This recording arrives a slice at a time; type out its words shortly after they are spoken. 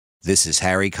This is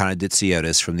Harry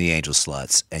Koniditsiotis from the Angel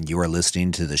Sluts, and you are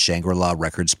listening to the Shangri-La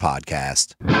Records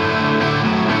podcast.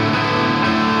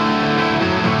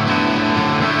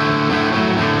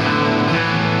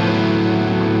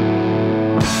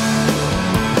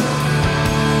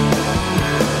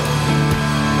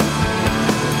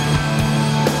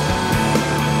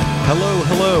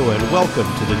 Hello, and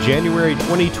welcome to the January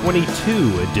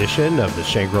 2022 edition of the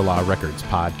Shangri-La Records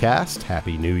podcast.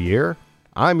 Happy New Year.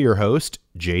 I'm your host,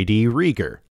 J.D.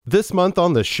 Reager. This month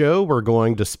on the show, we're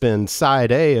going to spin side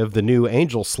A of the new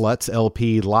Angel Sluts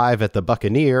LP live at the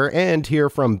Buccaneer and hear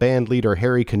from band leader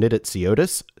Harry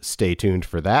Koniditsiotis. Stay tuned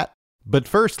for that. But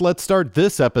first, let's start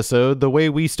this episode the way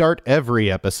we start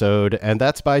every episode, and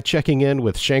that's by checking in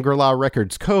with Shangri-La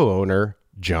Records co-owner,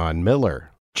 John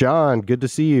Miller. John, good to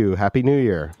see you. Happy New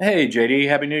Year. Hey, JD.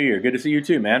 Happy New Year. Good to see you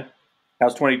too, man.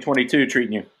 How's 2022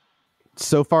 treating you?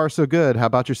 So far, so good. How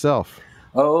about yourself?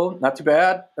 Oh, not too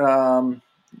bad.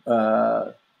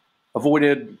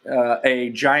 Avoided a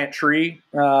giant tree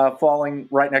falling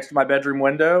right next to my bedroom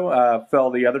window. Fell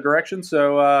the other direction.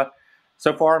 So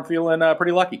far, I'm feeling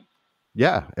pretty lucky.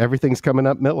 Yeah, everything's coming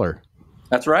up Miller.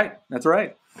 That's right.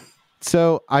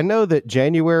 So I know that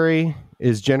January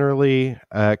is generally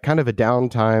kind of a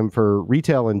downtime for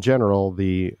retail in general,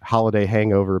 the holiday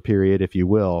hangover period, if you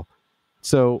will.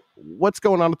 So what's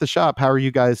going on at the shop? How are you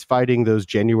guys fighting those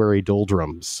January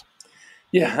doldrums?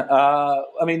 Yeah,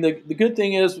 I mean, the good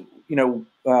thing is,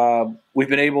 we've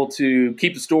been able to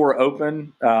keep the store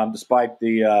open despite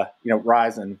the,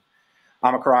 rise in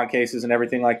Omicron cases and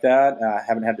everything like that.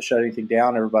 Haven't had to shut anything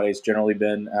down. Everybody's generally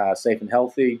been safe and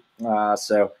healthy.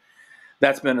 So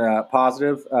that's been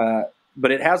positive.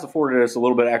 But it has afforded us a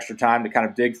little bit of extra time to kind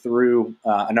of dig through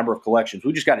a number of collections.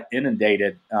 We just got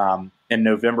inundated in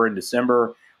November and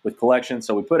December with collections,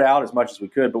 so we put out as much as we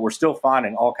could, but we're still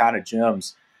finding all kind of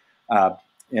gems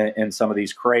in some of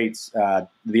these crates.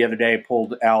 The other day,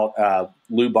 pulled out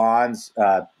Lou Bond's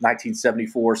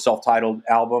 1974 self-titled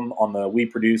album on the We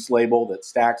Produce label that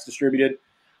Stax distributed.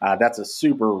 That's a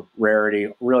super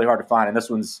rarity, really hard to find, and this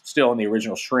one's still in the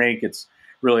original shrink. It's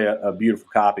really a beautiful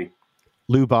copy.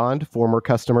 Lou Bond, former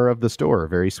customer of the store,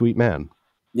 very sweet man.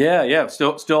 Yeah.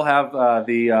 Still have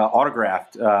the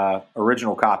autographed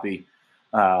original copy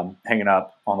hanging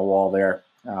up on the wall there.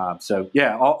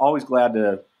 Always glad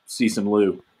to see some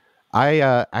Lou.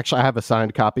 I actually have a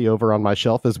signed copy over on my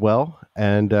shelf as well.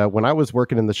 And when I was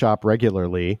working in the shop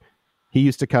regularly, he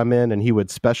used to come in and he would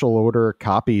special order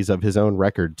copies of his own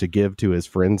record to give to his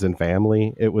friends and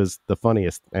family. It was the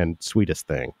funniest and sweetest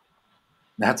thing.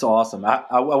 That's awesome.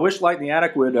 I wish Light in the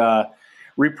Attic would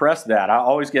repress that. I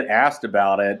always get asked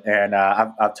about it, and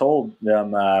I've told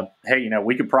them, hey,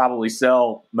 we could probably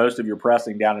sell most of your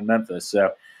pressing down in Memphis.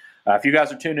 So if you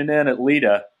guys are tuning in at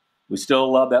Lita, we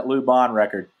still love that Lou Bond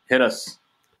record. Hit us.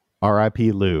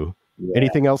 R.I.P. Lou. Yeah.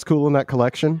 Anything else cool in that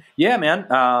collection? Yeah, man.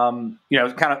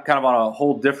 It's kind of on a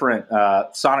whole different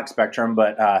sonic spectrum,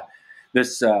 but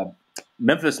this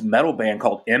Memphis metal band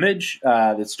called Image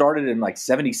that started in like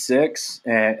 76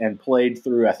 and played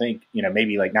through, I think,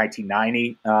 maybe like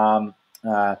 1990.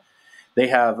 They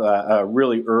have a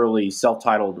really early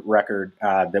self-titled record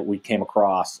that we came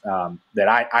across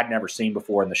that I'd never seen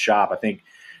before in the shop. I think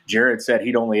Jared said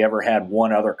he'd only ever had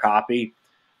one other copy.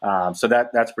 So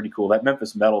that's pretty cool. That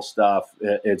Memphis metal stuff,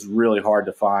 it's really hard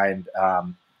to find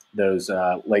those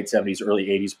late 70s, early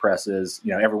 80s presses.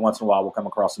 Every once in a while we'll come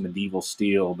across some medieval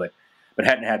steel, but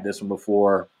hadn't had this one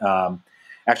before.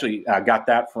 Actually, got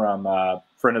that from a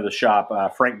friend of the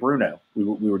shop, Frank Bruno. We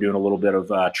were doing a little bit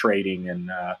of trading and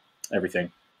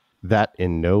everything. That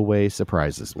in no way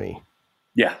surprises me.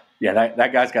 Yeah,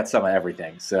 that guy's got some of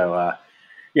everything. So,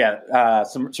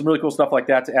 some really cool stuff like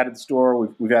that to add to the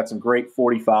store. We've had some great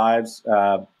 45s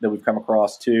that we've come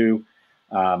across too.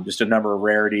 Just a number of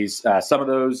rarities. Some of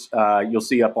those you'll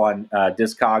see up on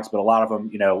Discogs, but a lot of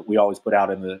them, we always put out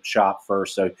in the shop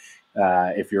first. So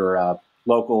if you're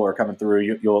local or coming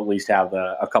through, you'll at least have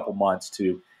a couple months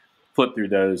to flip through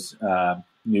those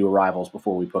new arrivals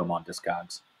before we put them on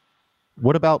Discogs.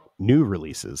 What about new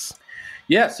releases?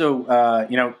 Yeah, so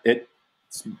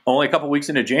it's only a couple weeks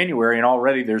into January, and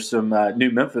already there's some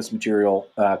new Memphis material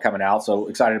coming out. So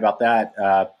excited about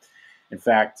that. In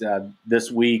fact,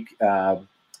 this week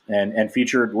and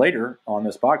featured later on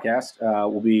this podcast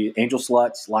will be Angel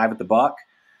Sluts Live at the Buck.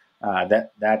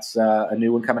 That's a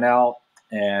new one coming out,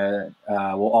 and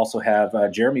we'll also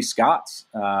have Jeremy Scott's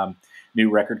new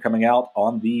record coming out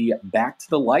on the Back to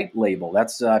the Light label.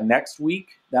 That's next week.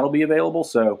 That'll be available.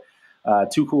 So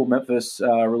two cool Memphis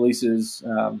releases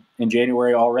in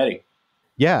January already.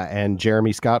 Yeah, and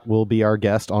Jeremy Scott will be our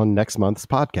guest on next month's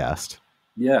podcast.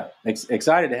 Yeah,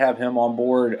 excited to have him on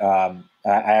board. I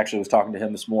actually was talking to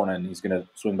him this morning. He's going to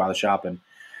swing by the shop and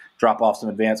drop off some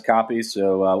advanced copies.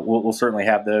 So we'll certainly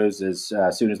have those as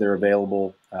soon as they're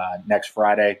available next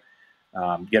Friday.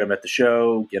 Get them at the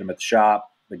show, get them at the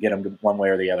shop, but get them one way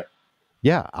or the other.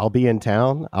 Yeah, I'll be in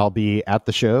town. I'll be at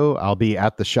the show. I'll be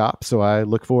at the shop. So I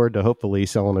look forward to hopefully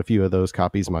selling a few of those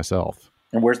copies myself.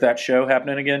 And where's that show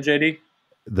happening again, JD?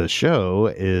 The show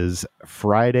is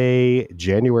Friday,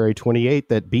 January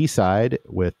 28th at B-Side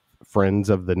with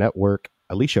friends of the network,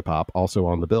 Alicia Pop, also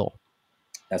on the bill.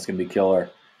 That's going to be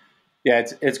killer. Yeah,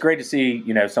 it's great to see,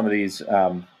 some of these,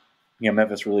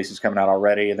 Memphis releases coming out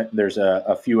already. And there's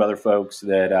a few other folks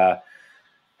that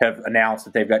have announced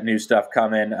that they've got new stuff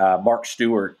coming. Mark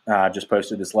Stewart just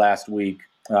posted this last week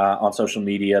on social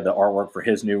media, the artwork for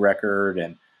his new record.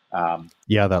 And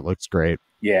yeah, that looks great.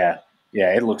 Yeah,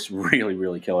 it looks really,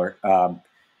 really killer.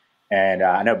 And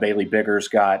I know Bailey Bigger's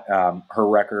got her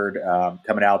record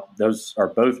coming out. Those are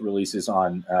both releases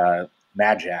on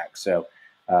Mad Jack. So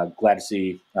glad to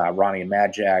see Ronnie and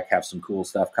Mad Jack have some cool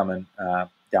stuff coming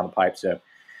down the pipe. So,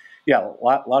 yeah, a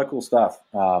lot of cool stuff.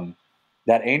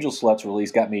 That Angel Sluts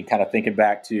release got me kind of thinking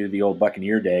back to the old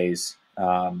Buccaneer days.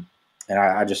 And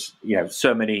I just,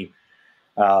 so many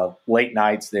late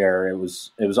nights there. It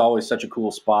was always such a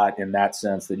cool spot in that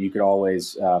sense that you could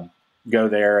always go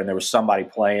there and there was somebody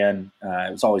playing.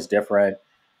 It was always different.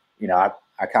 I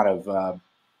kind of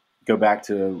go back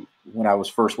to when I was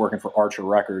first working for Archer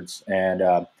Records,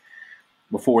 and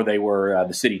before they were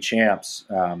the City Champs,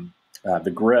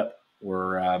 the Grip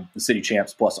were the City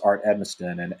Champs plus Art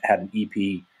Edmiston, and had an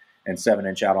EP and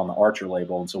 7-inch out on the Archer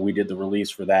label. And so we did the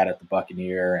release for that at the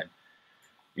Buccaneer, and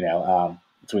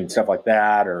between stuff like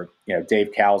that, or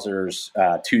Dave Kowser's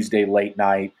Tuesday late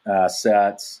night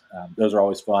sets. Those are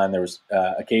always fun. There was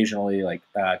occasionally like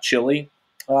chili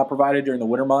provided during the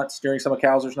winter months during some of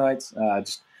Kowser's nights.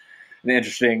 Just an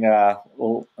interesting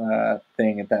little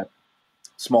thing at that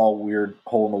small weird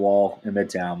hole in the wall in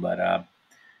Midtown, but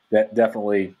that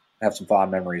definitely have some fond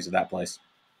memories of that place.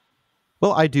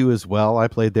 Well, I do as well. I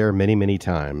played there many, many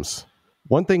times.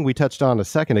 One thing we touched on a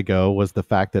second ago was the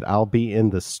fact that I'll be in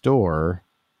the store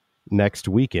next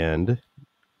weekend,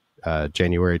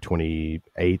 January 28th,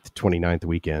 29th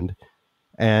weekend.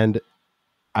 And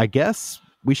I guess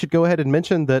we should go ahead and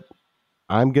mention that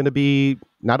I'm going to be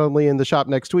not only in the shop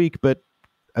next week, but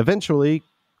eventually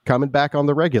coming back on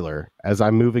the regular as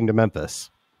I'm moving to Memphis.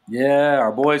 Yeah,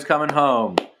 our boy's coming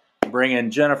home. Bring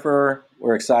in Jennifer.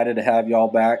 We're excited to have y'all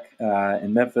back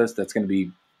in Memphis. That's going to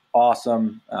be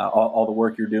awesome. All the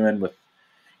work you're doing with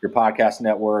your podcast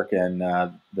network and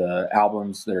the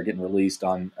albums that are getting released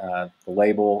on the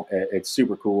label. It's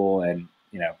super cool. And,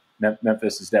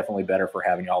 Memphis is definitely better for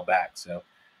having y'all back. So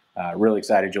really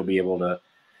excited you'll be able to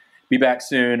be back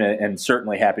soon, and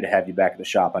certainly happy to have you back at the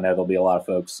shop. I know there'll be a lot of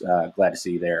folks glad to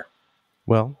see you there.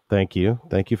 Well, thank you.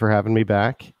 Thank you for having me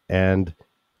back. And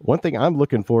one thing I'm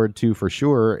looking forward to for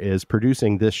sure is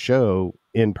producing this show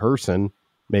in person,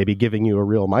 maybe giving you a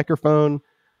real microphone,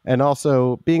 and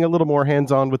also being a little more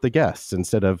hands-on with the guests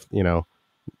instead of,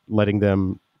 letting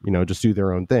them, just do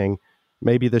their own thing.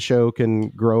 Maybe the show can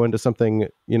grow into something, a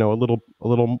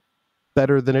little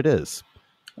better than it is.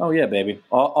 Oh yeah, baby.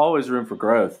 Always room for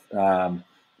growth. And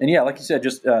yeah, like you said,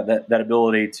 just that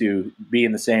ability to be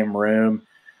in the same room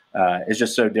is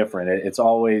just so different. It's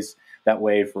always that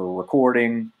way for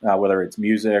recording, whether it's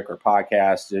music or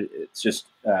podcast. It's just,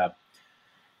 I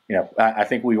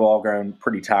think we've all grown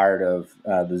pretty tired of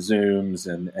the Zooms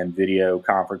and video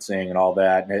conferencing and all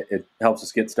that. And it helps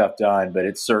us get stuff done, but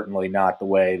it's certainly not the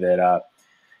way that,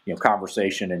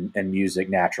 conversation and music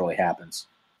naturally happens.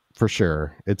 For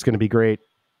sure. It's going to be great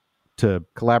to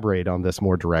collaborate on this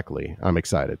more directly. I'm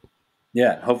excited.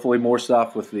 Yeah, hopefully more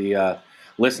stuff with the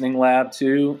listening lab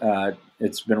too.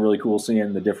 It's been really cool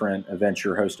seeing the different events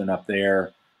you're hosting up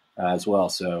there as well.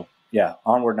 So yeah,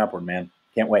 onward and upward, man.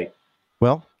 Can't wait.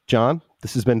 Well, John,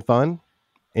 this has been fun.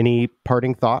 Any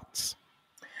parting thoughts?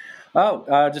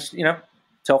 Just,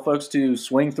 tell folks to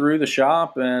swing through the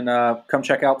shop and come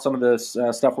check out some of this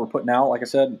stuff we're putting out. Like I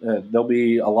said, there'll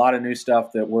be a lot of new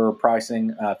stuff that we're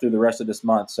pricing through the rest of this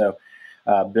month. So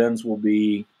bins will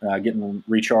be getting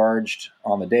recharged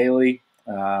on the daily.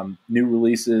 New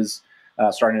releases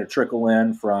starting to trickle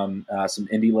in from some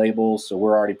indie labels. So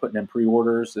we're already putting in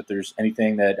pre-orders. If there's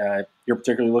anything that you're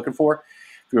particularly looking for,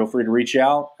 feel free to reach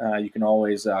out. You can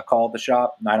always call the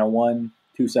shop,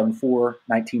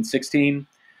 901-274-1916,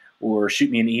 or shoot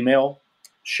me an email,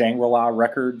 Shangri-La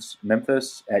Records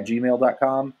Memphis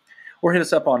 @gmail.com, or hit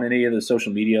us up on any of the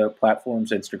social media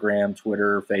platforms, Instagram,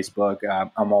 Twitter, Facebook.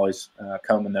 I'm always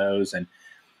combing those. And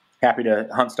happy to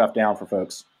hunt stuff down for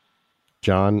folks.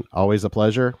 John, always a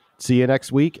pleasure. See you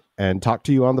next week and talk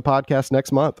to you on the podcast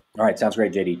next month. All right. Sounds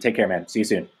great, JD. Take care, man. See you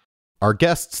soon. Our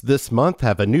guests this month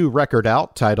have a new record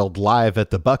out titled Live at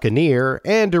the Buccaneer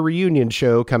and a reunion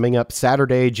show coming up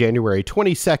Saturday, January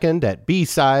 22nd at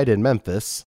B-Side in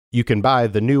Memphis. You can buy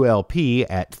the new LP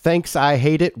at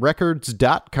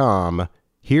thanksihateitrecords.com.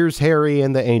 Here's Harry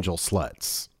and the Angel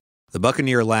Sluts. The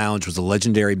Buccaneer Lounge was a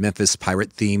legendary Memphis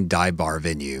pirate-themed dive bar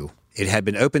venue. It had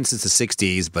been open since the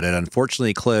 60s, but it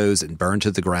unfortunately closed and burned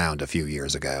to the ground a few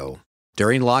years ago.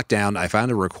 During lockdown, I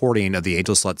found a recording of the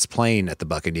Angel Sluts playing at the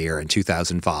Buccaneer in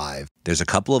 2005. There's a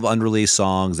couple of unreleased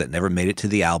songs that never made it to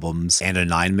the albums, and a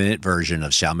 9-minute version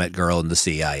of Chalmette Girl and the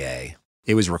CIA.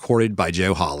 It was recorded by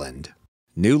Joe Holland.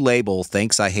 New label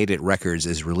Thanks I Hate It Records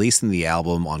is releasing the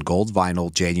album on gold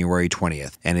vinyl January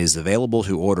 20th and is available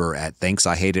to order at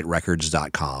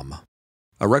thanksihateitrecords.com.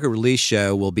 A record release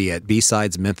show will be at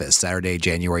B-Sides Memphis Saturday,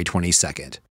 January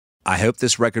 22nd. I hope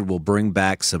this record will bring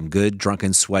back some good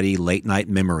drunken sweaty late night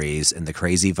memories and the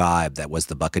crazy vibe that was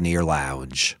the Buccaneer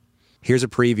Lounge. Here's a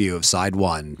preview of Side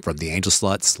 1 from the Angel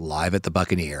Sluts live at the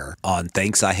Buccaneer on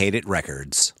Thanks I Hate It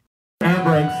Records. And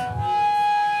breaks.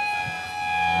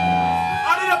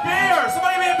 I need a beer!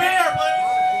 Somebody give me a beer, please!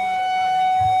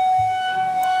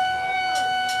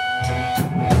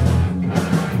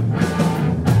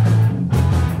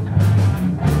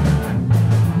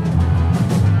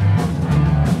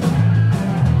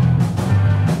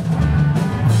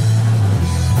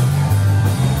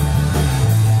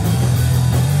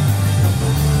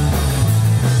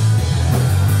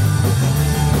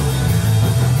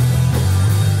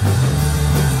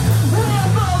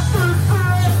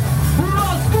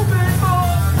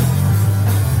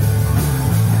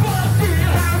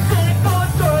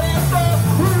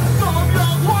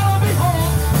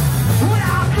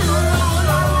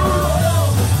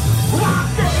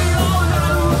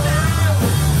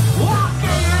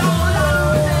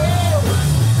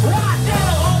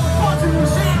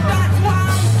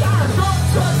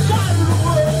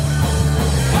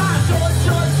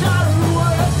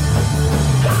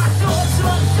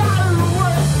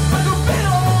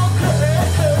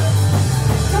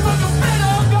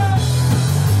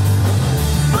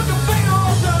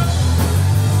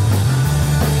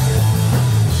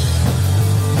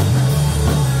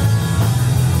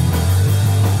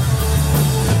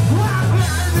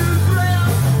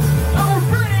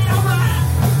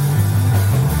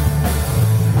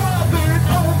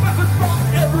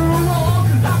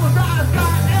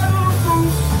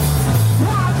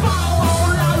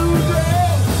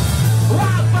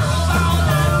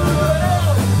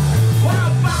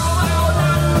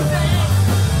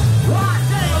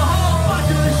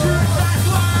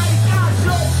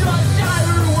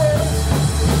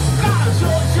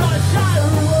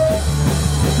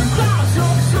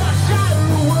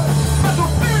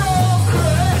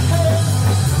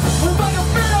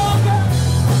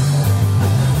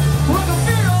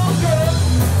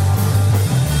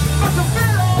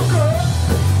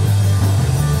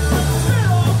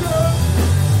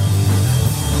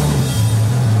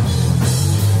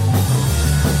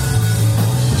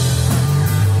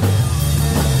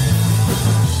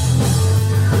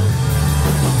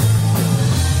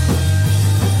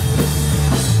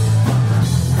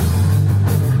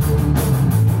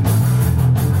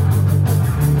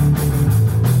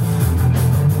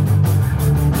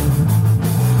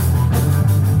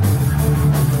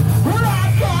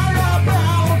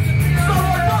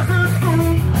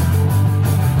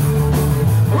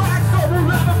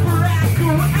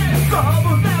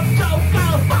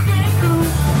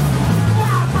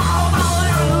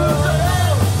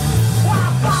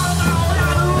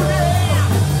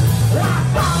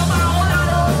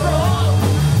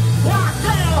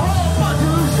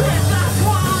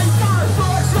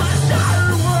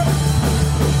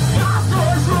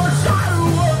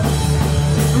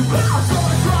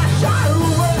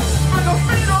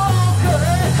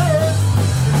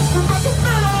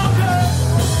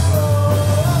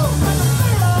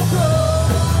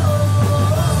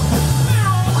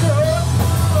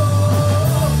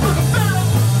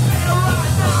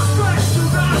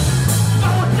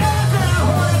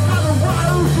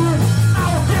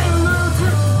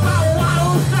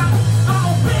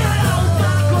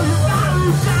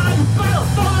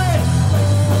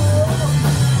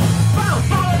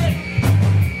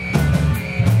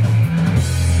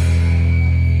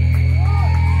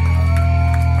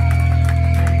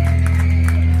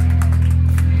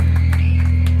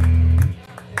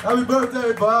 Happy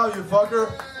birthday, Bob, you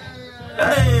fucker.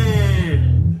 Hey!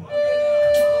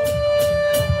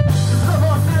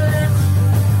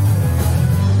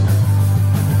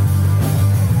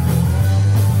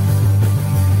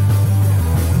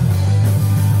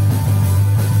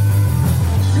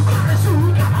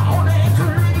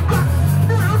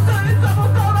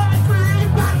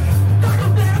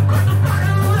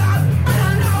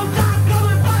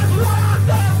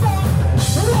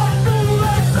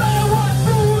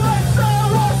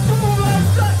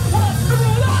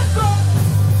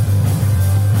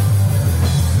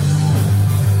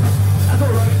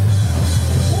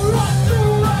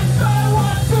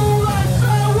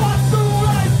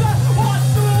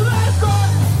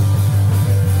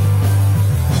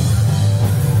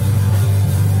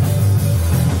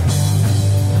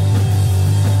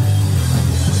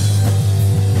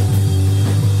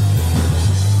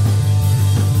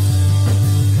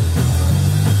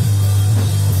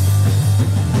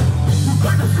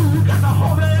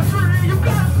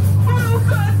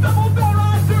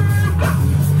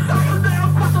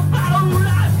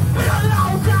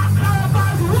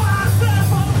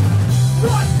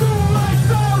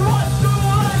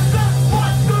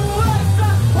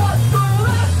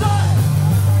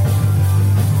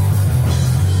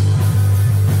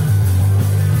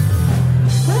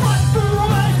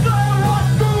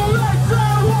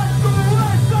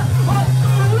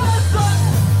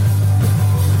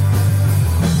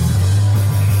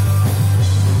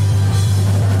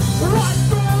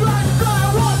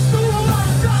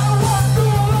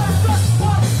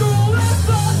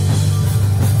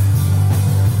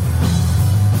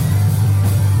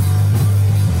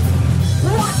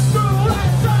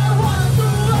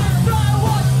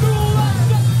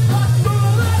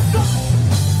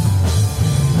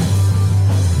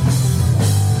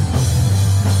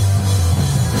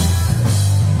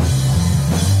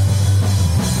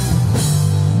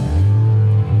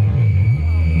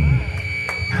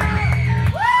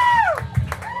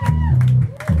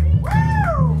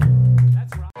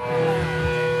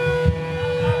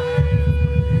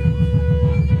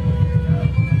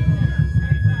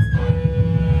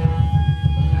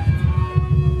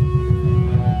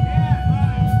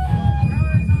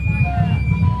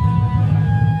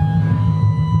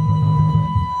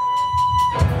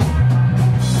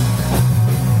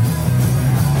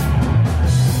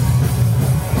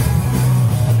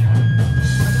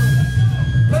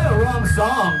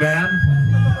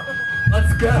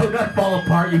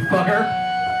 you fucker.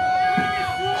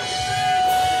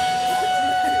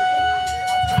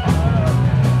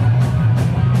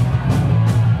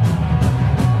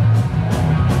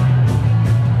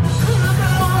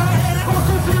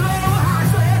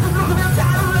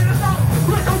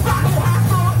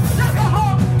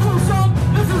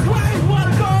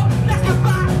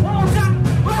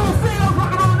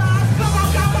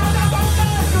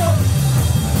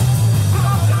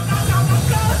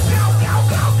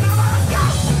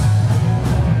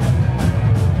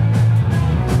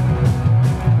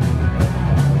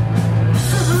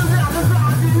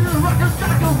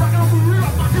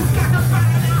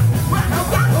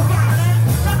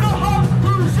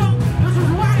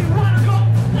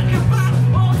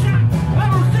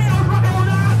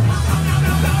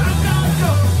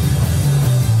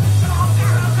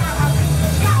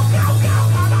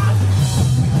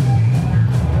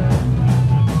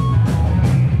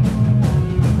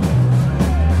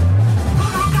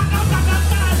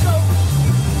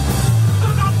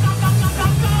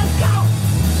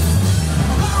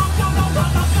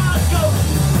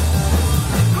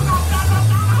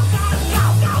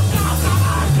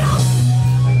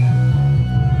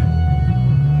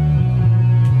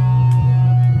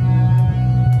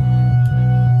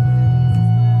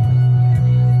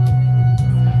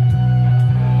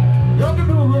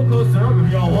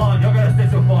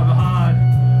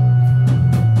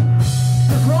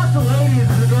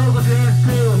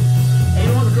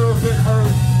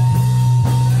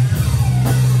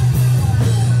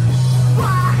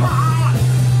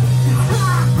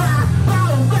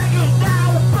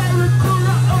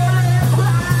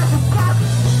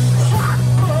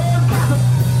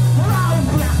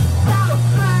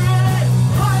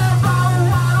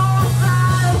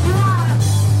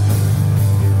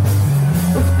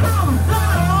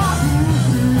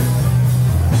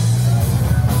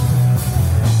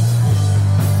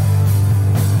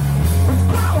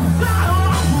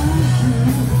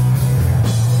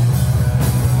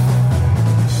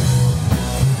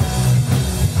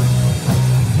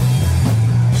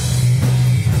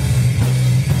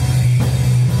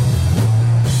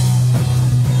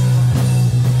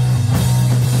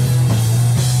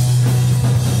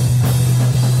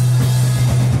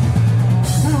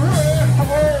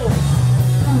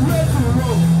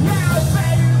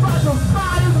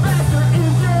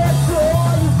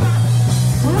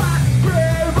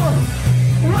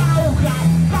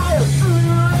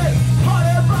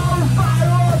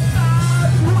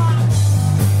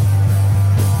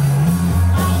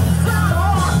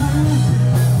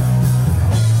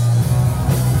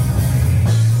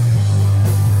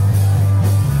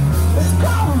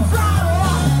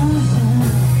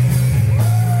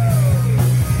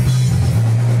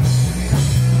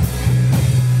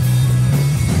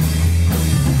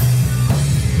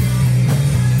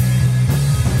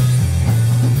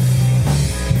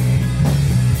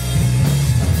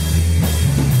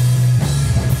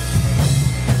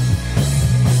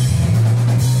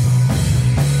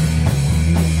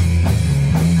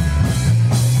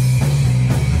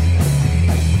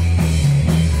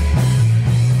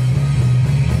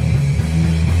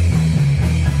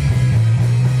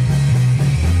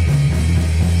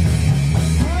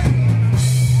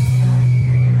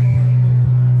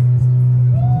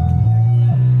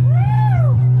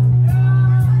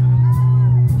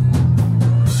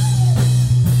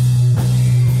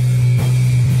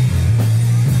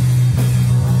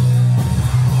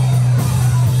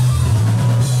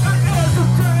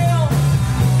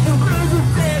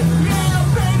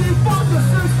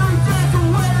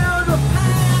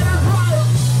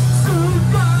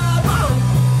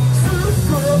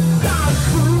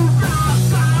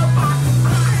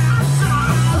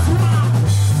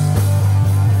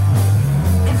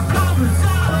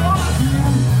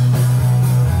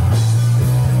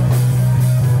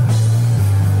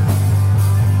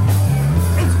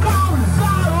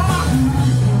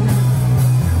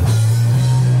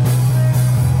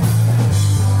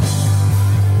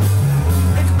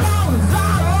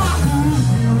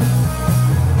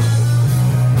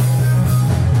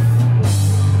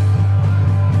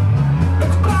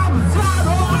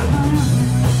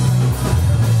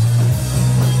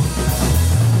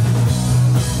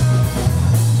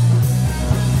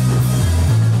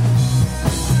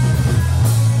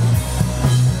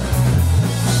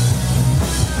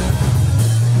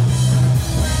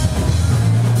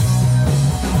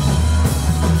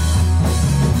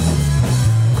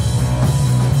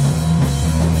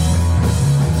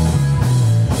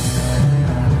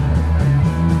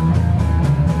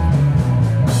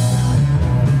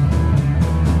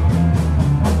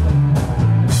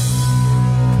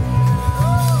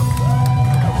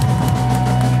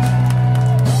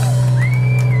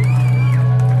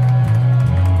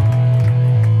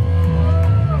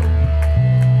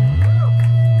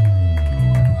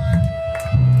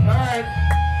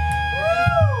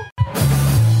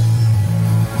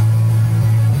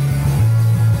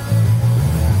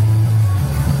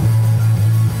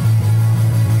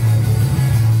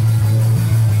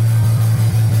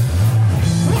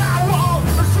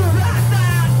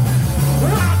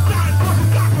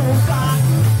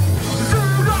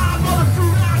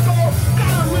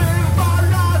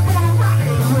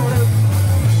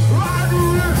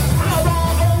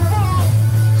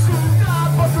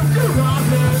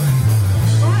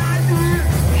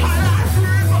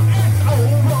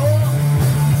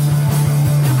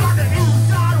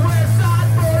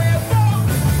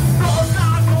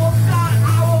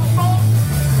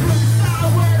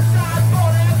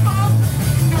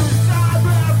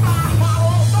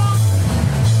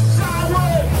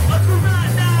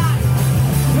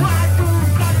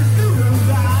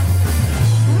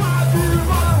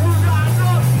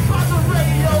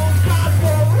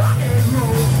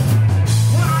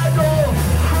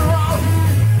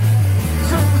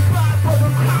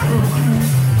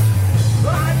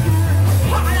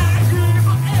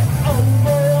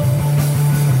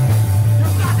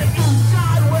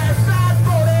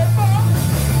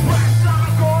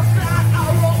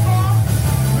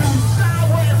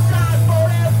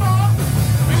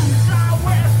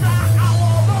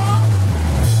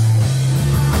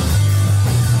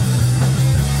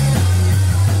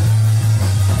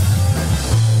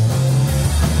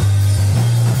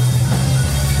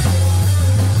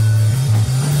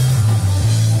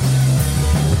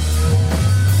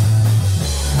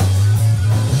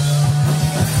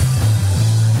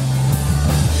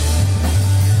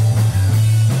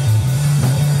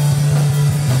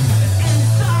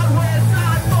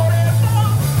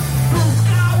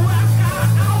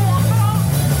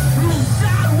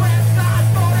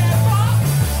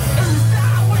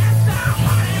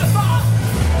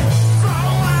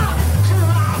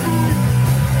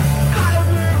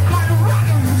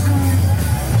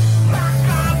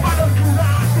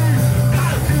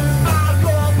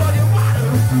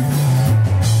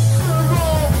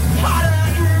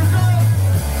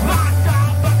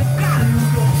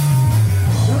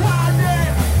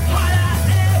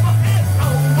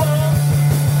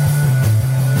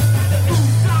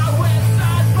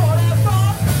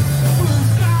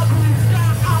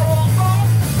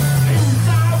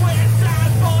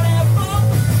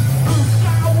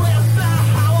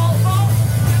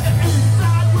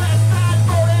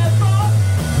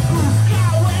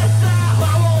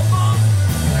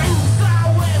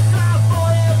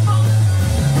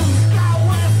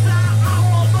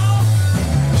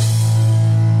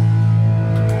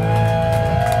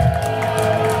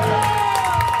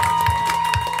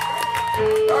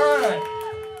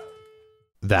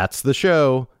 That's the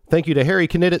show. Thank you to Harry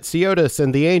Koniditsiotis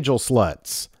and the Angel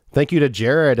Sluts. Thank you to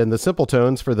Jared and the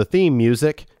Simpletones for the theme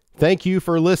music. Thank you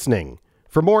for listening.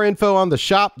 For more info on the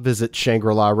shop, visit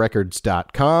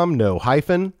ShangriLaRecords.com, no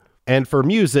hyphen. And for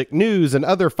music, news, and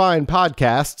other fine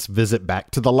podcasts, visit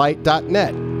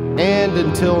BackToTheLight.net. And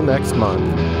until next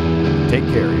month, take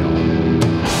care, y'all.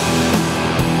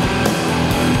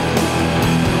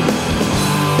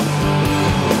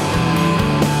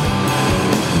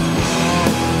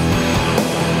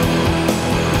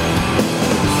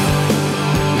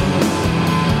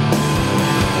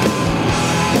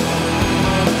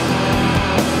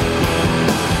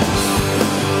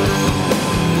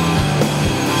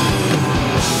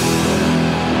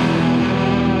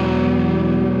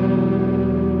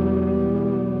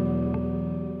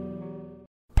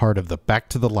 Part of the Back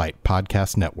to the Light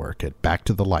podcast network at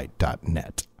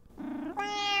BackToTheLight.net.